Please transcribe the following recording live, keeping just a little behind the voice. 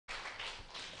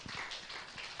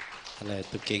อะไร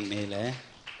ตุกิงนี่แหละ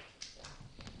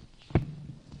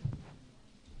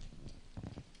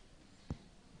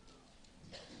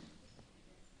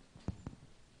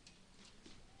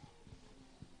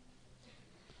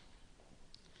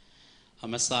อา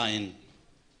มาซาอิน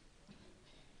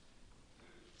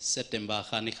เซตเทมบาร์ข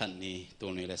านิขันนี้ตัว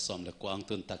นี้เลยสมเลยกวาง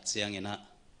ตุนตักเสียงเงินะ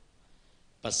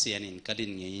ปัสเซียนินกระดิ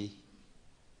นงี้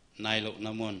นายลูก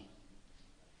น้ำมัน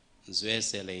จวยเ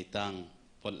สลยตัง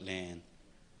พอดแลน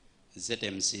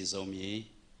ZMC โจมี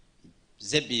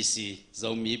ZBC โจ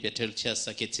มีเบเทลเชส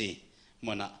กิตี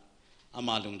มันอะอาม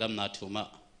าลุงดำนาทุมะ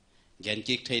แกน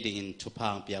กิกเทดินทุพั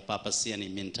งเปียปาปัสเซียนิ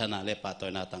มินทนาเลปาตอ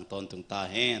ยนาตังตอนตุงตา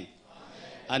เฮน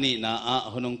อันนี้นะ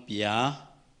ฮนงเปีย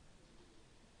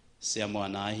เสียมัว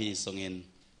นาฮีสงิน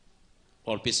พ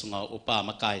อพิสุงเอาอุปาม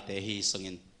ากายเตฮีส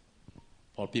งิน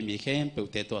พอพิมีเข้มเปิด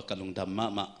เตตัวกลุงดำ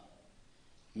มะ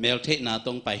เมลเทนาต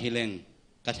รงไปฮิเลง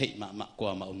กะเทมะกว่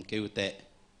ามาเกิวเต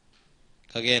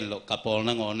ขเกนโลกปอล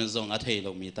นังออนซงอัฐิโล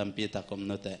มีตัมปีตะกมโ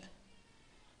นเต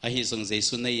อหิสงเจ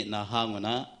สุนัยนาหางวน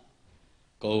ะ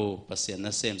กูปัสยาน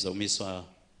ะเซมโจมิสวา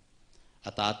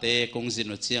อัตาเตกงจิ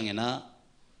นุเชียงนะ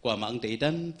กว่ามังเตดั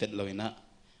นเฟดลอยนะ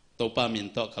ตัวปามิน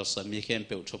โตคัลสมีเข้มเ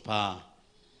ปิดชุพา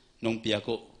นงเปีย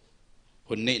กุ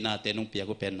หุ่นนี่นาเตนงเปีย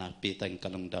กุเป็นนาปีตังกะ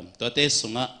ลุงดำตัวเตสุ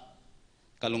งะ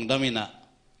กะลุงดำมินะ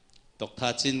ดอกทา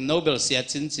จินโนเบลเสีย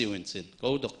จินจิวินจินกู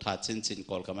ดอกทาจิน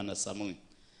กอลกามันสามุย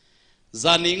จ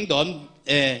านิงดอน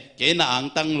เกณฑ์อ่าง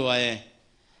ตั้งรวย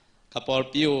ขับพอล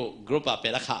พิวกรุ๊ปอะเป็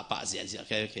นราคาป่าเสีย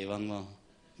แค่วังมั้ง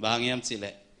บางอย่างสิเล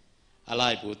ะอะไร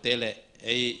พูดเตะเละ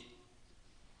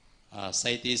ไซ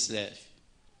ติสเละ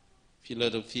ฟิโล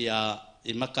โซฟีอา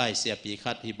อิมักไกเสียปี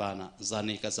ขัดฮิบานะจา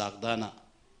นิกจากดานะ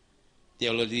เทโ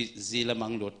อโลจีละมั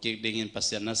งหลุดกิกดิ่งปัส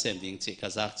ยานะเซมดิ่งจิก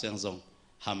จากเชียงซง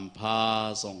หัมพา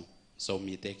ซงโซ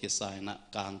มีเตกิสายนะ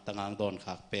กลางตั้งอ่างโดนข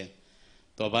ากเป็น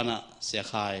ตัวบ้านน่ะเสีย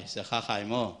ขาย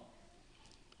โม่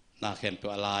นาเข้มตั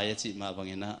วลายจิมาบาง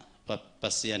อย่างนะปั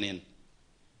สยานิน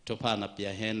ทุพานับย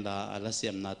าเฮนลาอัลเซี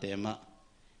ยมนาเตมะ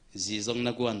จีจง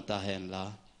นักวนตาเฮนลา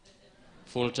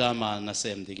ฟูลจามานาเซ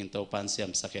มดิกินตัวปันเซียม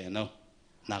สักแค่โน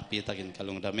นักปีตะกินกะ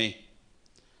ลุงดามี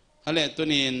ฮัลโหลตัว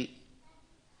นี้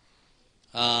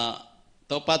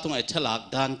ตัวป้าตรงไอ้ฉลาก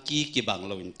ด้านกีบัง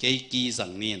ลงกีสั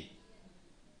งนีน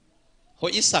หอ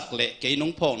ยสักเละเกยน้อ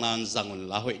งพอกนานจังวัน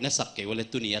ละหอยนั่นสักเกวเล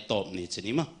ตุนียตอบนี่ช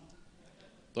นิมะ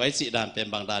ตัวไอ้สิดานเป็น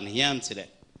บางดานเฮียมสิเละ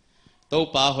ตัว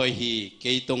ป้าหอยฮีเก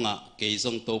ยตรงอ่ะเกยทร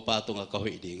งตัวป้าตรงอ่ะก็ห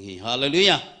อยดิ่งฮีฮาเลลู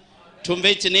ยาทุ่มเว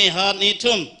ชนีฮานี่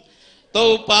ทุ่มตัว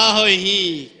ป้าหอยฮี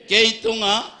เกยตรง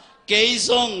อ่ะเกยท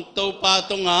รงตัวป้า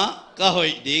ตรงอ่ะก็หอ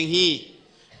ยดิ่งฮี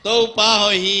ตัวป้าห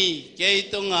อยฮีเกย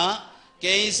ตรงอ่ะเก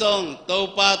ยทรงตัว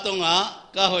ป้าตรงอ่ะ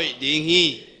ก็หอยดิ่งฮี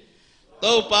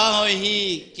ตัวป้าหอยฮี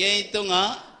เกยตรงอ่ะ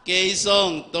เกยทรง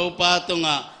ตัวป้าตรง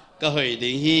อ่ะก็หอย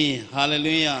ดิ่งฮีฮาเล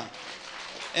ลูยา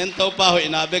เอ็นตัวป้าหอย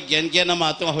นาเบกเกนมา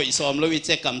ตัวหอยสอมลุยเจ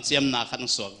กำเจียมนาขัน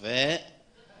สวกเว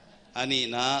อันนี้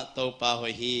นะตัวป้าหอ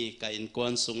ยฮีกับอินคว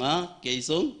นสุงะเกย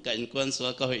ทรงกับอินควนสุง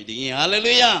ะก็หอยดิ่งฮีฮาเล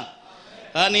ลูยา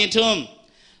อันนี้ทุ่ม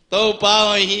ตัวป้าห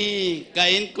อยฮีกับ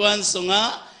อินควนสุงะ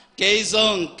เกยทร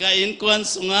งกับอินควน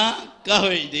สุงะก็ห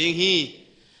อยดิ่งฮี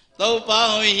ตัวป้า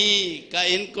หอยฮีกับ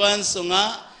อินควนสุงะ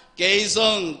เกยทร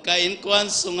งกับอินควน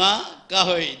สุงะก็ห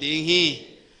อยดิ่งฮี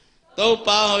ตัว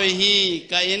ป้าหอยฮี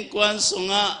กับอินควนสุ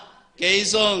งะเกย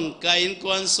ทรงกับอินค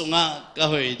วนสุงะก็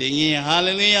หอยดิ่งฮีฮาเล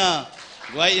ลูยา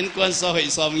ไว้อินควนสหอย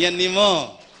สอมยันนิโม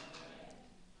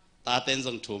ตาเต้นท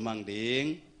รงถูมังดิ่ง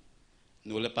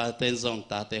นูเลปาเต้นทรง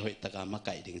ตาเตหอยตะกามาไ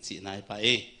ก่ดิ่งจีนายไป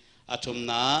อาชุม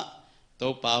นาตั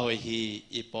วป้าหอยฮี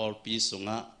อีปอลปีสุง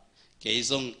ะเกย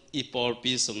ทรงอีปอล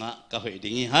ปีสุงะก็หอย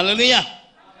ดิ่งฮีฮาเลลูยา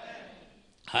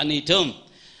ฮันนี่ทุ่ม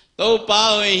ตัวป้า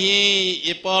หอยฮี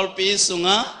อีปอลปีสุง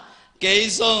ะเกย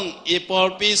ทรงอีปอล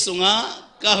ปีสุงะ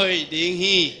ก็หอยดิ่ง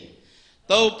ฮี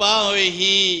ตัวป้าหอย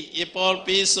ฮีอีปอล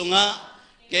ปีสุงะ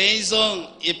เกยทรง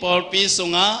อีปอลปีสุ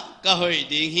งะก็หอย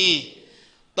ดิ่งฮี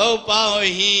ตัวป้าหอย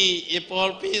ฮีอีปอล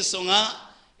ปีสุงะ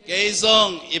เกยทรง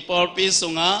อีปอลปีสุ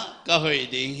งะก็หอย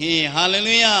ดิ่งฮีฮาเล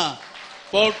ลูยา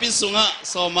ปอลปีสุงะ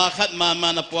สมาขัดมา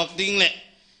นะปวกดิ่งเละ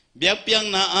เบียบเปียง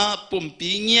นะปุ่มปี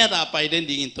เงียดไปเดิน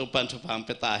ดิ่งตัวปันทุพังเป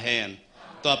ตาแฮน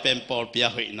ตัวเป็นปอลเปีย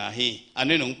หอยนาฮีอัน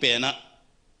นี้หนุ่งเปียนะ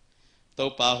ตัว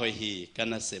ป้าหอยฮีกัน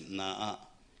นะเสพนา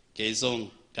เกยทรง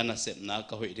กันนะเสพนา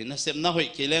ก็หอยดิ่งนะเสพนาหอย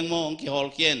กี่แรงมองกี่ฮอล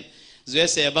เกียนเจ้า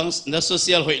เสียบังนักโซเ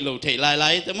ชียลหอยหลุดเทลา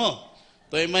ยแต่โม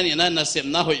ตัวมันนี่นะเสพ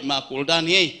นาหอยมากุลดาน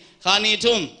ฮีขานี่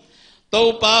ทุ่มตัว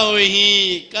ป้าหอยฮี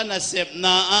กันนะเสพน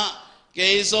าเก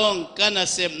ยทรงกันนะ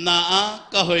เสพนา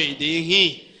ก็หอยดิ่งฮี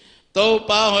ตัว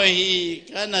ป้าหอยฮี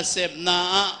กันนะเสพนา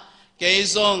เกย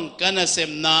ทรงกันนะเส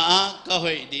พนาก็ห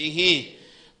อยดิ่งฮี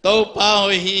ตัวป้าห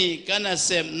อยฮีกันนะเส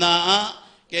พนา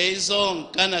เ เกยซง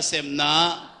กันเสมนา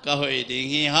ก็หอยดิ่ง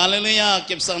ฮีฮาเลลูยาเ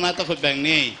ก็บสังนาตะขุดแบ่ง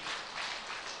นี้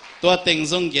ตัวเต็ง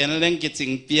ซงเกียนเล่นกิจิ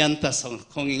งเปียนตะสง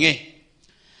คงยังไง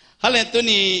ฮาเลตัว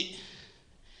นี้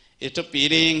อิทปี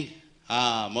ริง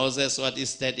Moses what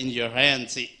is that in your hand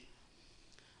สิ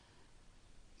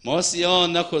มอสิโอ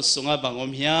นักขุดสุงะบังอ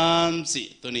มยามสิ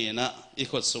ตัวนี้นะอี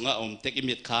ขุดสุงะอมเต็กอิ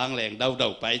มิดค้างแรงเดา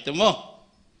ไปตัวมั้ง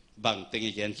บังเต็ง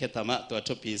อีกอย่างแค่ธรรมะตัว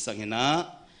ทุพีสังหินะ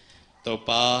ตัว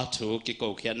ป้าถูกกิโก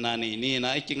เขียนนานี่นะ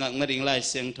ไอ้กิงักนาดิ่งไล่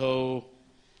เสียงโท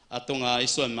อาตุงไอ้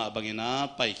ส่วนมาบังหินะ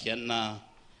ไปเขียนนา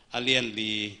อาเลียน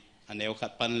ลีอันเอวขั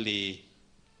ดปันลี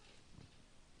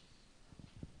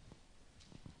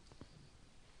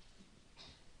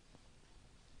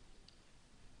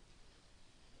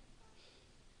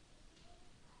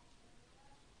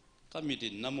ก็มีดิ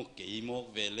นน้ำมุกเกยโมก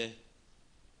เวเลย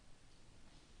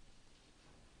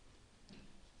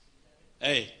เ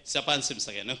อ้ยสปานซิม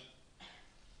สักอย่างนึง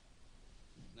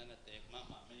นั่นเตกมา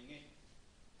ไม่ไง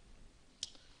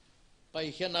ไป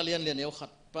เขียนอาเลียนเลียนเอวขั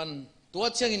ดปันตัว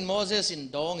เชียงอินโมเสสิน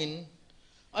ดองอิน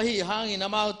อาฮีหางอินอา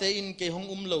มาเตอินเกหง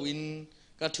โลอิน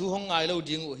กระทูหงไงโล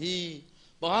ดิงอุฮี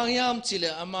บางยามจิเล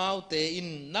อามาเตอิน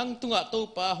นั่งตุงะโต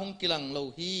ปาหงกิลังโล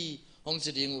ฮีหง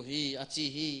จิดิงอุฮีอาจี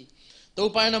ฮีตัว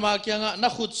ไปนามาเกียงะนั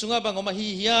กขุดสุงะบังอมาฮี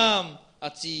ฮิยามอา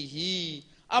จีฮี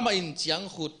อามาอินเจียง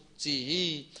ขุดจีฮี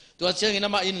ตัวเชียงอินอ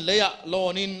ามาอินเลยะโล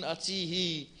นินอาจีฮี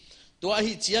ตัว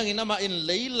ฮีเชียงอินอามาอินเ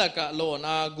ลยละกะโลน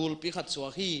ากุลปิขัดสว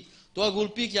าฮีตัวกุล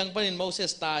ปิกยังเป็นอินโมเส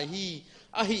สตายฮี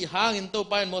อาฮีหางอินตัวไ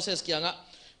ปอินโมเสสเกียงะ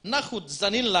นักขุดจั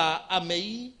นินลาอาเมย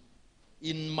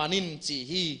อินมานินจี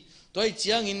ฮีตัวฮีเ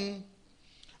ชียงอิน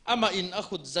อามาอินอา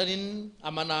ขุดจันินอ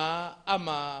ามานาอาม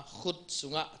าขุดสุ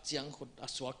งะเจียงขุดอ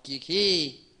สวากิคี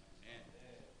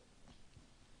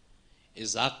อิ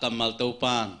ซักกัมมัลตัวป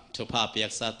านทุพาเปีย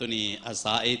กสัตุนีอาซ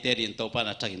าเอเตรินตัวปาน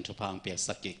อัฐกินทุพางเปียก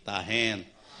สักกิกตาเฮน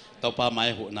ตัวปาไม้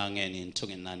หูนางเงินินทุ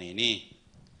กินนานีนี่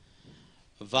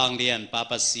วางเลียนปา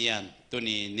ปเซียนตัว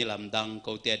นี้นิลำดังเข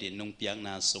าเตดินนุ่งเปียกน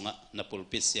าสุงะนับปุล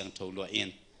ปิเสียงทูลัวอิน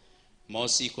มอ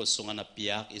สีขุดสุงะนับเปี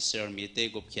ยกอิสราเอลมีเต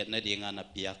กุบเขียนนาดีงานับ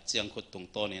เปียกเจียงขุดตรง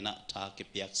โตนี่นะทากิ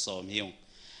เปียกสอมหิว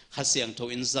ข้าเสียงทู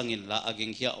อินซังอินละอากิ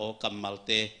งเขียโอกัมมัลเ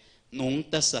ตนุ่ง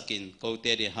ตะสักินเขาเต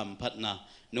ดิหัมพัดนา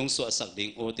นุ่งสวดสักดิ่ง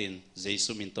โอตินเจ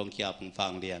สุมินตงเขียพุงฟั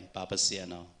งเลียนปาปเซียน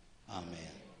เอาอาเม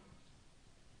น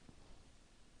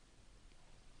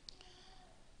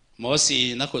มอสี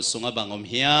นักขุดสุงะบังอม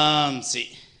เฮียมสิ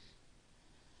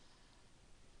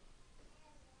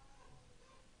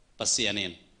ปัสยานิ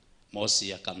นมอสี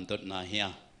กำตุดนาเฮีย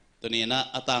ตัวนี้นะ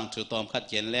อาตังถูตอมขัด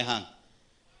เย็นเลหัง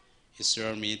อิสราเ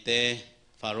อลมีเต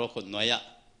ฟาโรห์ขุดน้อยะ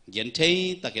เย็นเทย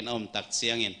ตะกินอมตักเสี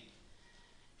ยงอิน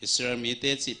อิสราเอลมีเต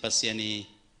จิปัสยานี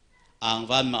อ่าง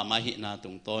วันมาหินาตุ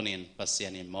งโตนินปัสยา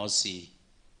นินมอสี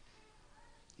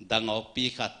ดังออกปี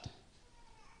ขัด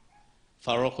ฟ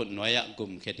าโรห์ขุดน้อยะกุ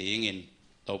มเขดิงิน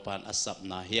ตัวปานอัศบ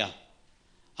นาเฮีย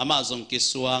อามาจงกิ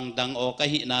สวงดังออก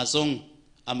หินาจง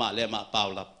อามาเลมาเปล่า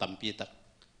หลับตัมปีตัก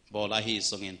บอลาฮี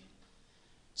จงอิน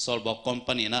โซลบอกคอมพ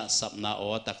านีนะสับนาโอ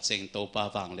ตักเจงตัวปา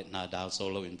วังเล็ดนาดาวโซ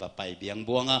โลวินว่าไปเบียง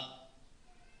บัวงะ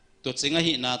ตัวจริง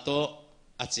หินาโต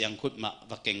อาเจียงขุดมา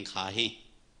ว่าเก่งขาฮี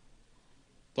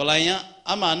ปลายะ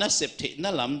อามานะเสพตินะ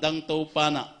ลำดังตัวปา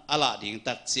นะอาลาดิ่ง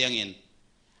ตักเจียงอิน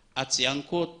อาเจียง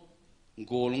ขุด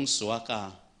กูลงสวากา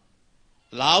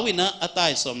ลาวินะอัตา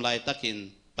ยสมไลตักิน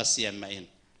ปัสยามอิน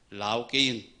ลาวกิ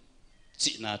น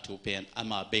จินาทูเปนอา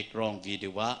มาเบกรองวิดี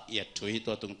วะเอียดถุยตั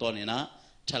วตรงต้นนี่นะ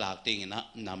ฉลากติงนะ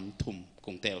นำทุ่มก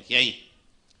งเตลเฮีย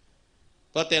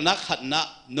ตัวเตนักขัดนะ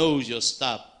know your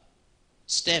step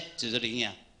จะจะริงเนี่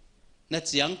ยนัดเ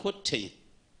สียงคุดที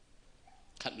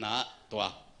ขัดนะตัว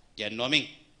แกนนัวมิง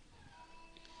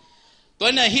ตัว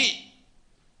นี้ฮี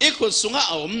อีกคนสุงะ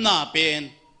อมนาเป็น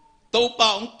ตัวป้า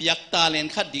องเปียกตาเลน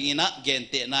ขัดดิ่งนะเกน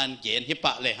เตนันเกนฮิป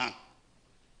ะเลยฮัง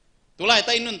ตัวไล่ใ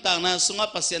ต้นุ่นต่างนั้นสุงะ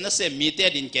ปัสยานะเสมีเต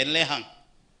ดินเกนเลยฮัง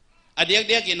อดียกเ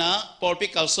ดียกินะปอลปี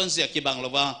เก่าส่วนเสียกิบังละ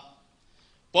ว่า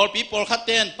ปอลปีปอลขัดเ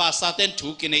ต้นภาษาเต้นถู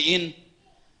กกินอิน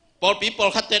ปอลปีปอล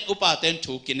ขัดเต้นอุปาเต้น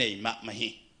ถูกกินอิมะมาฮี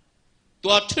ตั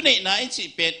วทุนนี้นะอิจิ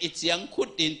เป็นอิจียงขุด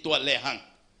ดินตัวเลยฮัง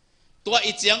ตัว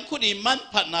อิจียงขุดดินมัน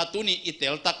พัดนาตุนีอิเต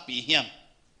ลตักปีเฮียม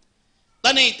ตอ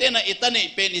นนี้เต้นอิตานี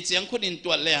เป็นอิจียงขุดดินตั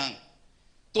วเลยฮัง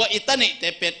ตัวอิตานีเต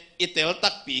เป็นอิเตลตั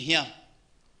กปีเฮียม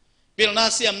เปิลนา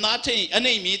เซียมนาที่อัน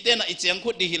นี้มีเต้นอิจียงขุ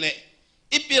ดดินเลย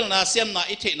อีเปิลนาเซียมนา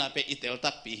อิเทนาเป็นอิเตล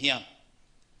ตักปีเฮียม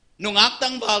นุงักตั้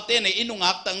งบาลเต้นอินุ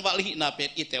งักตั้งบาลหินาเป็น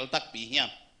อิเตลตักปีเฮียม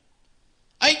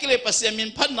ไอ้กเลปัสยามิน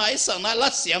พันนาอิสังนาลั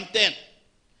ดเสียมเต้น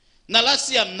นาลัดเ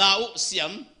สียมนาอุเสีย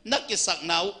มนักกิสัก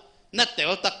นาอุนัดเต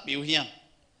ลตักปีเฮียม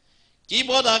กีบ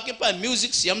อร์ดากิเป็นมิวสิ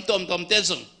กเสียมตอมเต้น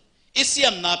ส่งอิเสีย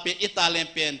มนาเป็นอิตาเลียน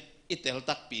เป็นอิเตล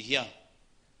ตักปีเฮียม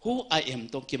who I am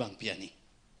ต้องกี่บางเปียนี่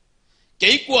เ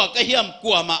กี่ยกลัวก็เฮียมก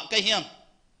ลัวมาก็เฮียม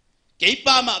เกี่ย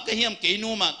ป้ามาก็เฮียมเกี่ยนู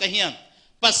มาก็เฮียม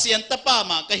ปัสเซียนตะป้า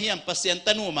มาก็เฮียมปัสเซียนต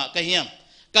ะนูมาก็เฮียม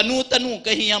กันูตะนู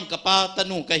ก็เฮียมกับป้าตะ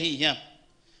นูก็เฮียม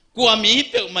กลัวมี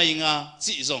เปลวไม่งา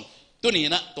สิจงตัวนี้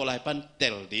นะตัวลายปันเต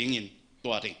ลดิ้งินตั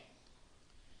วดิ่ง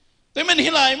แต่มัน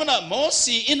หิลายมันอะโม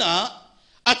สีอินะ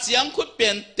อาจยังคุดเป็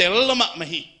นเตลละมะไม่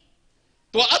ฮี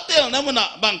ตัวอัตเตลนั้นมันอะ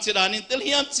บางจิรานินเตลเ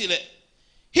ฮียมจิเล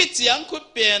ฮิจยังคุด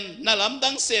เป็นนั่นลำดั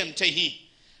งเซมใช่ฮี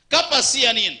กับปัสเซีย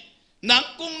นินนัง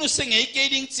กุ้งนุสิงไอเก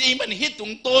ดิงจีมันฮิตุ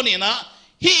งโตนี่นะ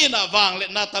ฮีน่ะวางเลย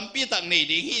น่ะตั้มปีตักนี่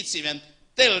ดิฮีสิมัน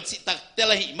เตลจิตักเต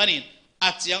ลฮีมันนี่อา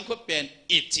จยังคุดเป็น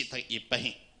อิจิตักอิปะ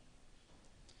ฮี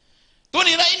ตัว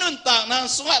นี้นะอินุนต่างนั้น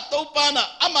สุขตัวปานะ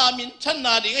อามามินชันน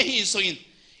าดิงฮีสุอิน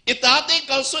อิตาเต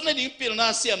กัลสุนดิงปิลนา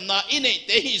เสียมนาอินเอเ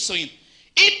ตฮีสุอิน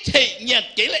อิเทเงียด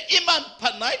เกลอิมันพั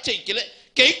นนายเทเกล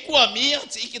เกกว่ามีอย่าง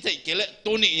จีกิเทเกล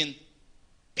ตัวนี้อิน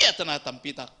เปียตนาตั้ม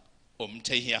ปีตักเ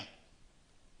ชีย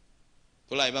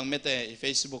ตัวไรบางเมตต์เฟ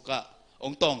ซบุ๊กอะอ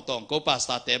งตองก็ภาษ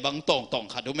าแต่บางตอง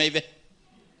ขัดดูไม่เว้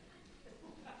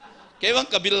เกวัง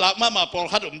กับบิลลักมาปอล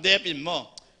ขัดเดบิมมอ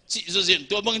จิจุจิน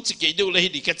ตัวบางจิเกดูเลย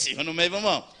ดีกัดสิมันไม่บ้าง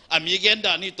มั้งอามีเกนด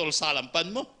านี่ตัวสาลัมปัน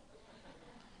มั้ง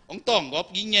องตองก็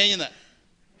ยิ่งใหญ่น่ะ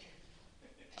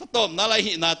ต้มนั่นอะไร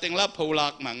หินาเต็งละพูลั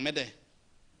กมังไม่ได้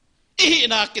อีหิ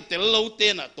นาคิดแต่เราเต้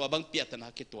นน่ะตัวบางเปียตนา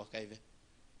คิดตัวใครเว้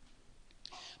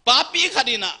ป้าปีขั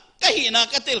ดินะก็หินา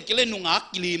ก็เตลกิเลนุงัก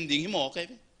กิลิมดิ่งหิมอใครเ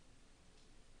ว้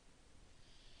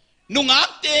นุงัก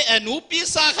เตะนูปี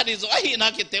ซาขัดิโซหินา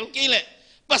คิดเตลกิเล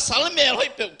ภาษาเมลให้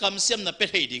เป็นคำเสียมน่ะเป็น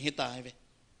ให้ดิ่งหิตายเว้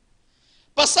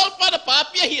ภาษาป้าป้า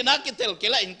ปีหินาคิดเตลกิ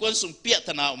เลอินควนสุมเปียต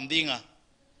นาดิ่งอ่ะ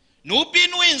นูปี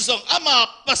นูอินส่งอามา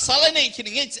ภาษาในคิด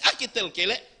งี้จะคิดเตลกิเ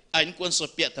ลอินควนสุม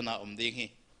เปียตนาดิ่งหิ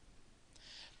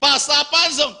ภาษาป้า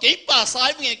ส่งกี่ภาษา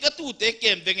เป็นไงก็ตู้เตะเก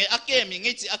มเป็นไงอาเกมยังไง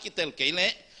จะคิดเตลกิเล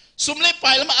สุมเล่ไป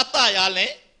แล้วมาอัตตายาเลย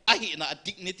อาหินา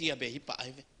ดิกนิติอาเบหิปะไอ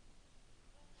เว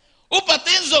อุปเท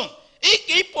นซงอีก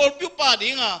กี่ปอลปิวปาดิ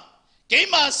งากี่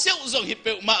มาเซลซงฮิเป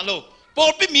อุมาโลปอ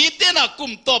ลปิมีเตนะกุ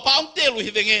มต่อปาองเตลุ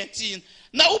ฮิเวงเอจีน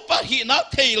นาอุปะหินา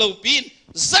เทโลปิน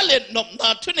ซาเลนนบนา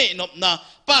ทุเนนบนา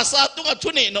ภาษาตุงทุ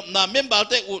เนนบนาเมมบา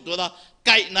เตอุตัวละไ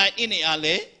ก่นายอินอาเล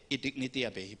อีดิกนิติอ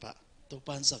าเบหิปะตัว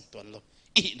ปันสังตัวโล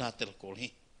อีนาเตลโกลฮี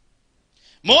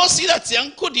โมสิดาจัง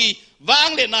คุดีวาง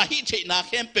เลยนาฮิเชนาเ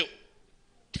ข้มเปิว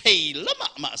เทละ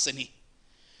มาสนี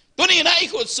ตัวนี้นะไอ้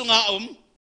ขุดสุงา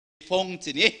ฟง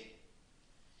จีนี่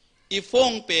อีฟ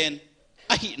งเป็น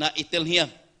อาหินาอิตาเลียน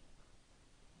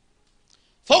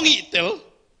ฟงอิตาล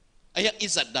ไอ้ยังอิ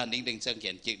สัดดานดิ่งจังเขี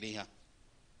ยนเก่งดีฮะ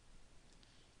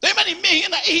แต่มันไม่เห็น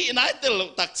นะไอ้หินาอิตาล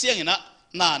ตักเสียงนะ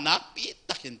นานักปี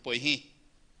ตักเห็นป่วยฮี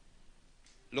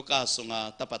ลูกาสุงา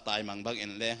ตะปะตายมังบังเอ็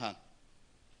นเลยฮะ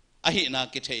อาหินา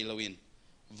กิเทลวิน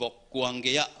วกกวงเ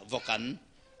กียวกัน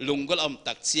ลุงก็เอา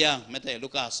ตักเชียงไม่ได้ลู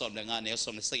กาสอมแรงงานเนี่ยสอ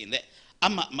มในสิ่งนี้อา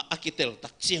มาอากิเตลตั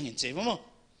กเชียงเห็นใช่ไหมมั้ง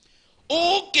โอ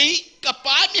เคกับ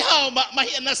ป้ามีหาวมาเ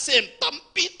ห็นนะเซมตั้ม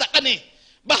ปีตักนี่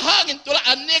บ้าเงินตัวละ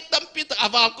อันเนกตั้มปีตักอา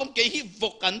วาคมเกฮิว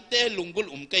กันเตลุงกุล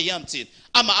เกยามจีน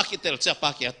อามาอากิเตลจะปา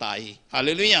เกียตายฮาเล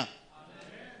ลูยา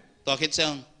ตัวคิดจั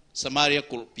งสมาริย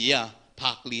กุลปียภา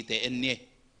คลีเตเอ็นเนี่ย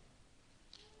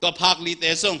ตัวภาคลีเต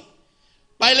ส่ง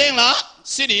ไปเลี้ยงละ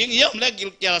สิดิ่งเยี่ยมและกิ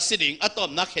ลเกียร์สิดิ่งอะตอม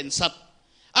นักเห็นสัต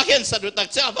อาเห็นสัตว์ตัก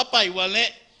เจ้าพระไปวันเล่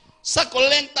สักคน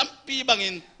เล่งตั้มปีบังอิ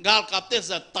นกาลกับเต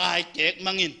สัตตายเกก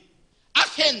มังอินอา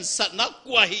เห็นสัตว์นักก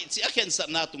ว่าหิจิอาเห็นสัต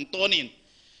ว์นาตุงโตนิน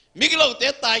มิกโลเต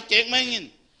ตายเกกมังอิน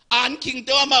อ่านคิงเต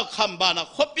ว่ามาคำบานะ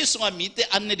คบพิสุงามีเต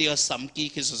อันนี้เดียวสัมกี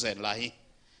คิสุเซนลาฮี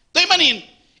ตัวมันอิน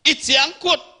อิจยัง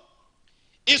ขุด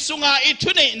อิสุงาอิ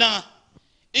ทุเนนา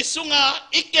อิสุงา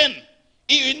อิเกน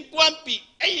อินกวนปี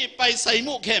ไอไปใส่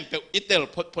มุกแคมเปอิเตล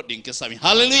พดดิ่งเกสามีฮ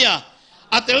าเลลูยา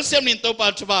อาเตลเซมนินตัวปั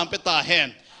จจุบันเป็นตาแหน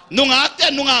นุงอาเต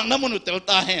นุงอังน้ำมันอุเตล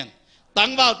ตาแหนตัง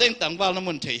วาวเต็งตังวาวน้ำ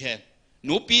มันเทแหนห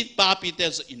นูปีปาปีเต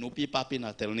สอินูปีปาปีนา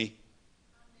เตลนี่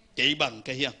เกี่ยบังเ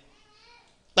กี่ย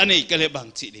ตอนนี้ก็เลยบัง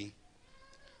จีดิง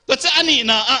ตัวเจ้าอันนี้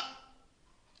นะ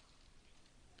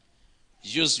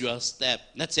use your step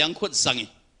นั่นเสียงขุดสัง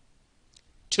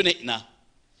ชุนเองนะ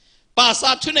ภาษา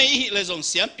ชุนเองฮิเลซง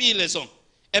เสียงปีเลซง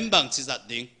เอ็มบังจิจัด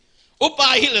ดิ่งอุปา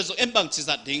ฮิเลซงเอ็มบังจิ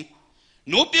จัดดิ่ง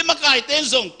หนูปีมาไกลเต้น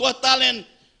ซงตัวตาเลน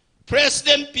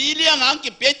president ปีเลี้ยงอัง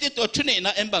กิเปติตัวชุนเองน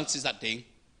ะเอ็มบังจิจัดดิ่ง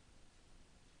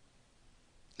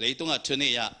เลยตรงอ่ะชุนเอ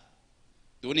งอ่ะ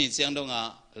ตัวนี้เสียงตรงอ่ะ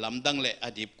ลำดังเลยอ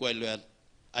ดีตกวยเลือด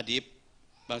อดีต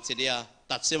บางทีเดีย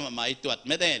ตัดเสียมาไม่ตรวจไ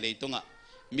ม่ได้เลยตรงอ่ะ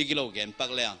มีกิโลแกนปัก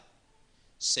เลี้ยง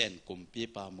เส้นกุมปี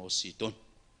ปาโมสีต้น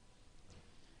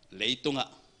เลยตรงอ่ะ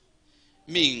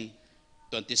มิง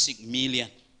26 million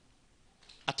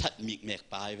อัฐมิกเมก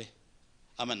ไปเว้ย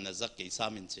อามันน่าจะกี่สา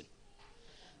มินจิน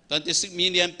 26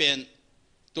 million เป็น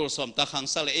ตัวสมตะขัง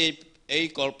สักเลยเอ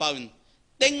กอลปาวน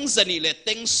เต็งสนิเลยเ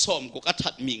ต็งสมกุกอัฐ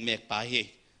มิงเมกปาเฮ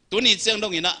ตัวนี้เจ้าตร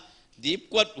งนี้นะดีบ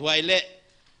กวดหวยเละ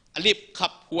ลิบขั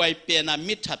บหวยเปียนา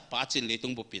มิถัดปาจินเลยตร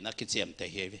งบุปินักเจียมแต่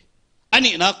เฮวอัน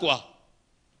นี้น่ากลัว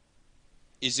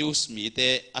อิซูสมีเต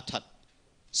อัฐ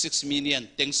6 million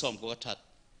เต็งสมกุกอัฐ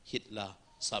ฮิตลา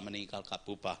สามัญกัลกับ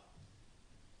ปุปะ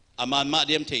อามันมาเ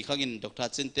ดียมเทข้ากินดอกทัด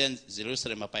เซนเทนเยรูซา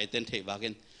เล็มมาไปเทนเทวากิ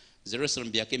นเยรูซาเล็ม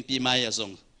เบียกินปีไม่ยาซ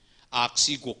งอัก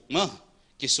ซิกุกมะ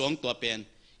กิสวงตัวเป็น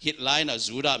ฮิตไลน์นะ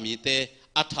จูดามีเต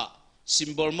อัฐซิ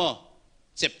มบอลมะ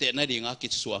เจ็บเตนะดิ่งอ่ะกิ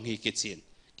สวงฮิกิจิน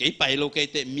เกี่ยไปโลก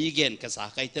เตมีเกณฑ์กษา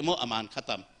ไกเตมออามันขั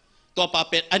ดมตัวปา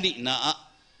เป็ดอันนี้นะ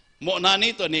โมนา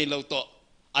นี่ตัวนี้เราตัว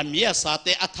อามีอาสาเต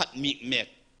อัฐมีเมก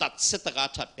ตัดเสตกาอั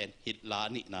ฐเป็นฮิตลา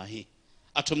นี่นะฮี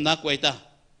อัฐมนักไว้ตา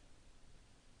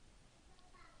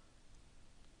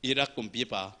อิรักกุมปี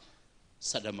ปา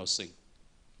สัดามสิง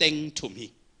เต็งทุมฮี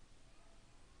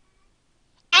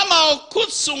อามาคุด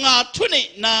สุงาทุน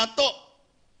นาโต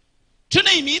ทุน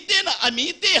มีเตนะอามี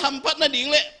เตหัมพัดนาดิ่ง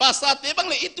เลยภาษาเตบัง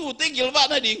เลยอิตูเตกิลวา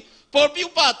นาดิ่งปอปิว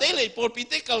ปาเตเลยปอปิ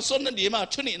เตกัลซอนนาดิ่งมา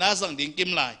ทุนนาสังดิ่งกิม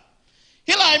ไลเฮ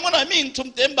ลัยมันไม่ทุ่ม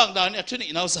เต็มบางดาวเนี่ยทุน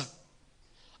นาสัง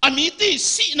อามีเต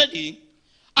สีนาดิ่ง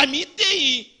อามีเต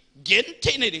เกนเท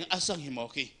นาดิ่งอาสังหิมอ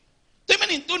กีแต่มัน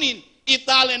อินตุนินอิต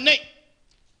าเลียนเนี่ย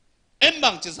เอ็มบั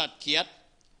งจิสัตเขียด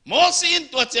มอสิน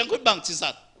ตัวเจียงคุดบังจิสั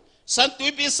ตสันตุ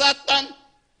ยปิสัตตัน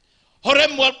ฮอเร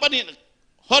มวอลปนิน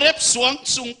ฮอเรบสวง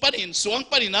สุงปนินสวง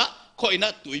ปนินะคอยนะ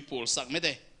ตุยปูลสักไม่ไ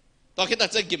ด้ตอนคิดว่า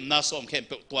จะกิมนาสมเข้มเ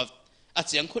ปตัวอาเ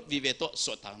จียงคุดวิเวโตส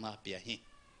วดทางนาเปียฮี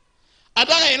อา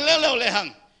ดังเห็นเร็วๆเลยหัง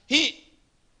ฮี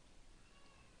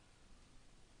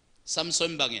ซัมซุ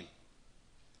นบังเงิน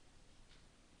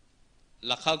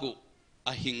ลักขกุ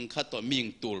อาหิงขัดตัวมิง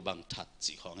ตูลบังทัด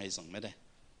จีของให้สังไม่ได้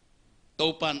ตั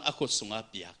วปันอคุสุงอา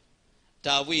เปียกด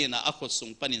าวีนะอคุสุง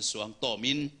ปันินสวงโต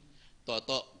มินตัว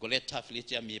กุเลทัฟลิ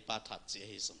จะมีปาทัดเสีย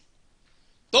ให้สัง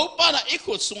ตัวปันอ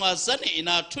คุสุงอาจันอิน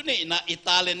าทุนอินาอิต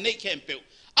าเลียนในเข้มเปียว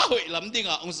อาหุยลำดิ่ง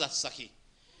อาองซัดสักฮี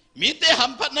มีเตหั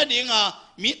มพัดนาดิ่งอา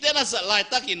มีเตน่าสลาย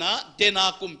ตักินะเตน่า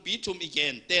คุมปีทุมอีเก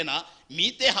นเตน่ามี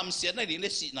เตหัมเสียนาดิ่งเล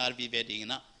สินาร์วิเวดิ่ง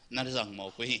นะนั่นจังมอ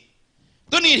กฮี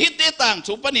ตัวนี้ฮิตเตต่าง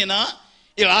ชุปันินะ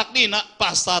อิรักนี่นะภา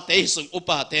ษาเตยสุงอุ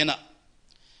ปาเตนะ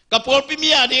กับพอพิมี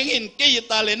อะไรเงินเกี่ย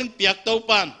ตาเลนึงเปียกตัว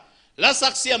ปันและสั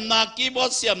กเสียมนาคีย์บอร์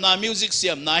ดเสียมนามิวสิกเสี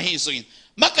ยมนาฮิสุน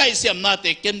มาไกเสียมนาเต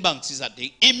เก็นบังสิสัตย์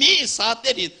อีมีสาเต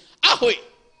ดินอาหุย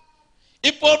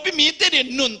อีพอพิมีเตดิน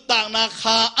นุนต่างนาค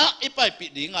าอีไปปิ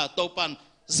ดิงาตัวปัน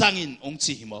สังอินองค์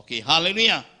ชีมอกีฮาเลลู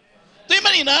ยาตัวมั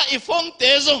นนี่นะอีฟงเต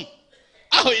ซง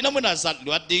อาหุยน้ำมันสัตว์ล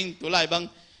วดดิ่งตัวไรบัง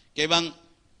เก็บัง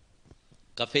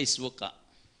กับเฟซบุ๊กอะ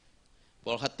พ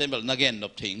อขัดเต็มแบบนักเรียนน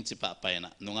บทิ้งจิปะไปน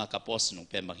ะนุ่งอากับโพสนุ่ง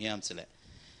เป็นบางอย่างสิเลย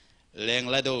แรง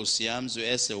ละดูเสียมจูเ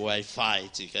อสไวไฟ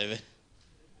จิกันเว้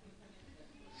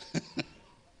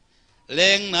แร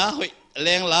งนะหอยแร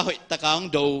งละหอยตะกาง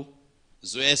ดู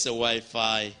จูเอสไวไฟ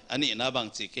อันนี้นะบาง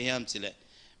จิกันยามสิเลย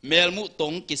เมลมุต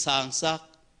งกิสังสัก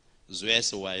จูเอส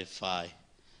ไวไฟ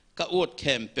ก็อวดแค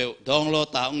มเปลดองโล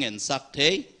ตาเงินสักเท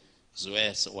จูเอ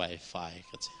สไวไฟ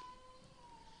ก็จะ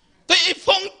แต่อีฟ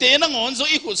งเตนังอนso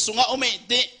อีขุดสุงอาโอเมเ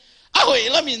ตอาหอย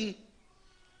ละมิน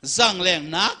จังแรง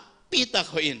นักปีตะ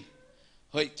หอย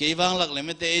หอยเกี่ยวางหลักเลยไ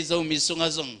ม่เตไอ้มีสุงอา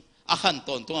จงอาขันต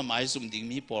อนตัวหมายสุมดิ่ง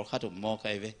มีปอลขัดมอไก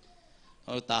เวเอ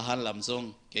าตาหันลำทรง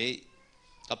เกี่ย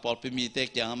กับปอลไปมีเตก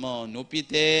อย่างมอนูปี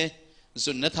เต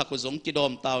สุนนัทกุศลกิดอ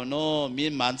มเต่าโนมี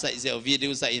มันใส่เซลวิดีโ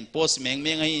อใส่อินโพสเมงเม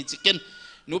งให้จิกิน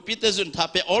นูปีเตสุนทับ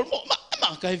ไปออลมา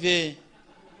ไกเว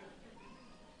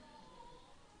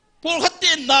พวกเขาเ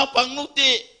ต้นดาวปังนุติ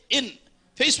อิน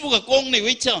เฟซบุ๊กกับกงใน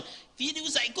วิจารณ์วิดีโอ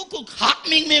ใส่ก็หักเ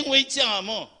มงวิจารณ์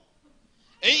มั้ง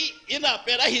ไอ้อิน่ะเ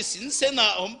ป็นอะไรสินเสนา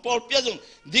ผมพอเปียจง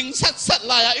ดิ่งสัด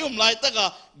ลายยุ่มลายตะกะ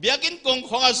เบียกินกงข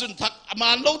องอาสุนทักมั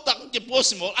นเราตักจะโพส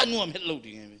มออันวมเห็ดเรา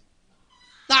ดิ่งไง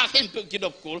ตาเห็นเพื่อกิดอ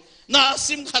บกุลน่า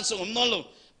ซิมขัดส่งน้องเรา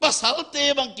ภาษาเต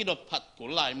บังกิดอบผัดกุ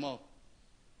ลลายมั้ง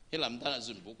เฮลัมท่านอา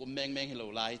สุนบุกเมงให้เรา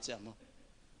ลายจ้ะมั้ง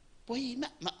ป่วย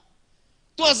มะ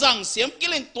ตัวจังเสียมกิ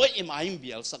เลนตัวอิมายเบี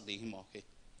ยลสักดิ่งมั้ง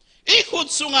อีขุด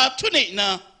สุงาทุนี่นะ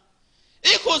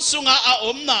อีขุดสุงาอาอ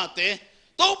มนาเต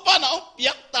ตัวป้าเอาเปี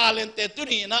ยกตาเลนเตตุ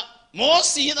นี่นะมอ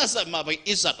สีน่ะสัตมาไป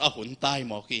อิสัตอาหุนตาย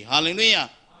มอกีฮาเลลูยา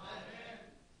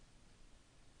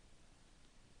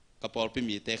กับพอลพิ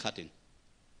มีเตขัดิน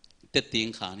เตติง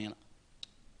ขานี่นะ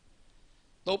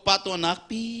ตัวป้าตัวนัก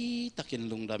ปีตะกิน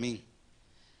ลุงดามิง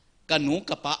กันหนู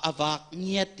กับป้าอาวากเ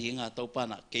งียติงอ่ะตัวป้า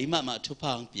น่ะเกี่ยมาทุ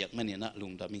พังเปียกมันเนี่ยนะลุ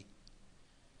งดามิง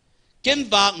เกิน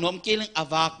วากนมเกี่ยงอา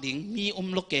วากดิ่งมี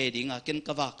โลเกดิ่งอ่ะเกินก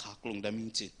วากขากลุงดามิง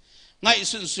จีไง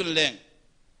สุนแรง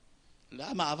แล้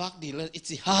วมาอาวากดิ่งแล้วอิ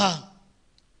จิฮา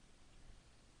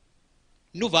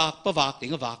nu vạc pa vạc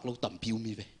tiếng vạc lâu tầm piu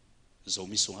mi về rồi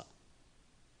mi xuống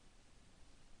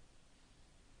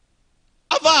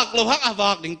à vạc lâu hắc à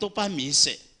vạc tiếng tô pa mi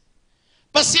sẽ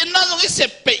pasien na rồi cái sẽ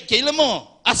bị cái lắm mò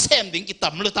à xem tiếng cái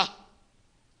tầm luôn ta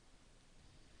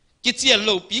cái chuyện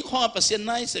lâu bí khoa pasien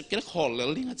na sẽ cái khó lỡ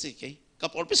linh cái cáiกั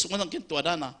บอลไปสูงทั้งกินตัว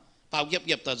ด้านนะเปล่าเ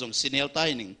ก็บตาจงสิเนลใต้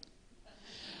หนึ่ง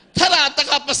ถ้าเราตะ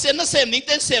กับเปอร์เซ็นต์นั้นเซมนิ่งเ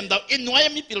ต้นเซมดาวอินน้อย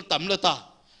มีปิลต่ำเลยตา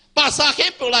ภาษาเข้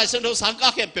มเปล่าเส้นเราสังกั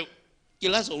ดเข้มเปล่ากิ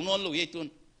เลสองนอนลุยตุน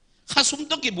ข้าสุ่ม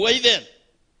ต้องกี่บวยเวน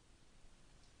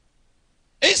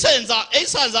เอเซนจ่า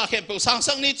เข้มเปล่า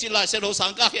สังนี้จิลายเส้นเราสั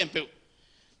งกัดเข้มเปล่า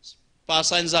ภา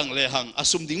ษาสังเลยหังอา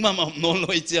สุ่มดิ้งมานอนลุ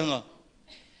ยเจียงอ่ะ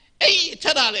เอ้ถ้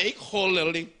าเราเลยโคลเลย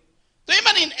ลิงตัว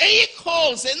มันอินเอ้โคล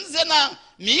เซนเซนัง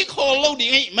มีโคลเราดิ้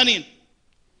งมันอิน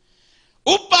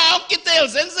อุปากิเตล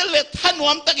เซนเซเลท่านว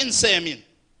มตักินเซมิน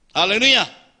อะไรเนี่ย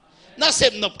น่าเซ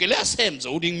มนบกิเลสเซม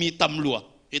จูดิ้งมีตำลัว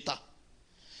ฮิตา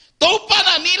ตัวปาน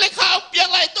านี่เลยข้าวเปียก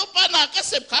ไรตัวปานาก็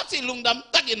เซฟขาสิลุงด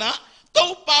ำตักินะตัว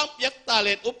ปาเปียกตาเล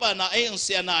ตอุปานาไอองเ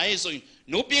สียนาไอส่วน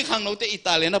หนูเปียกข้างโน้ตอิต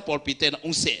าเลียนปอลปีเตนอ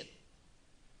งเซน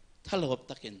ถ้าเรา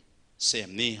ตักินเซม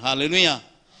นี่ฮาเลลูยา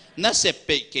น่าเซฟเป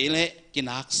กเลกิ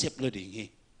นักเซฟเลยดิ้ง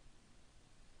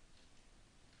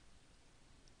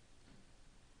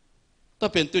ถ้า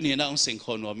เป็นตัวนี้นะองสิงค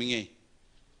นว่ามิไง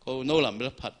เขาโน้ลำไม่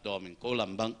ผัดดอมิงเขาล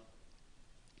ำบัง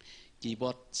กีบอ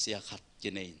ร์ดเสียขัดจี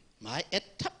เนนหมายเอ็ด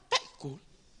ทับไปกู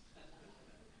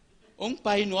องไป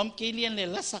หนวมกีเลียนเลย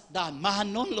ละสักด่านมา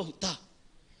โน้นโลตา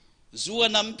จัว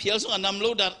นำเพียวส่งนำโล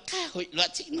ดาข้าหอยละ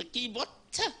จิกนักกีบอร์ด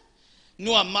ใช่หน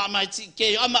วมมาจิเก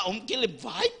ยอามาองกีเลยไ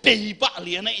ว้ปีบะเ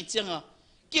ลียนไอ้เจ้าอ่ะ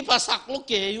กีภาษาโลเ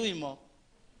กยอยู่มั้ง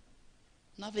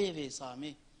น่าเว่สามี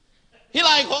ฮิไล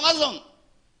ของอาซง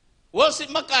ว่าสิ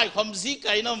มาไก่ความซีไ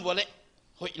ก่น้ำวัวเล่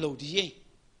หอยเหลาดี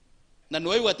นั่นไ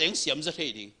ว้ว่าแต่งเสียมจะเท่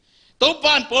ดิตัวป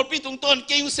านปอดปีตรงต้นเ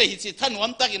กี่ยวเสียสิท่านว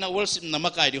มตักอินะว่าสินำม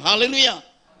าไก่ดิฮาเลลูยา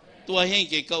ตัวเฮง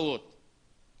เกี่ยวกับ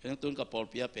เพียงต้นกับปอด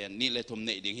เปียเป็นนี่เลยทุ่มเน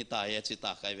ดิ่งให้ตายจิตต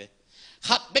าไก่เว้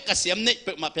ขัดเบกเสียมเนเ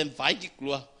ปิดมาเป็นไฟกิก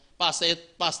ลัวป้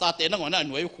าสตาเตนั่งหัวหน้าห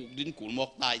น่วยขุกดินกุลมอ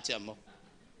กตายเจ้ามั้ง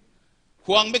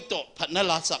ห่วงเบกโตผัดนั่น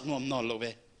ลาสักนวมนอนเลยเ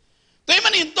ว้ตัวมั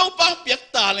นอินตัวปังเปียก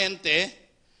ตาเลนเต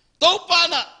ตัวปา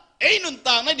นะไอ้นุ่น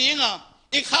ต่างนั่นดีงะ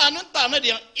อีกขานุ่นต่างนั่นดี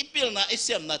อีปิลนะไอเ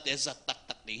สียมนะแต่จัดตั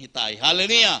กดิ่งให้ตายฮาเล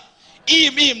ลูยาอี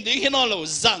บีมดิ่งให้นอนเรา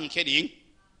จังแค่ดิ่ง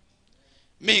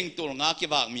เม่งตัวงากี่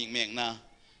บากมีเม่ง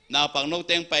นาปังนกเ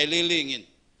ต็งไปเรื่อยๆงิน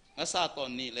อาซาตอน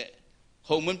นี้แหละเข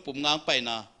าเหมือนปุ่มงางไป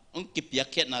นะองกิบยัก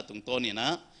แค่นาตรงตัวนี่นะ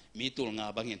มีตัวงา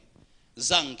บางหิน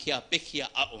จังเขียเปกเขีย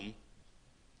อาอม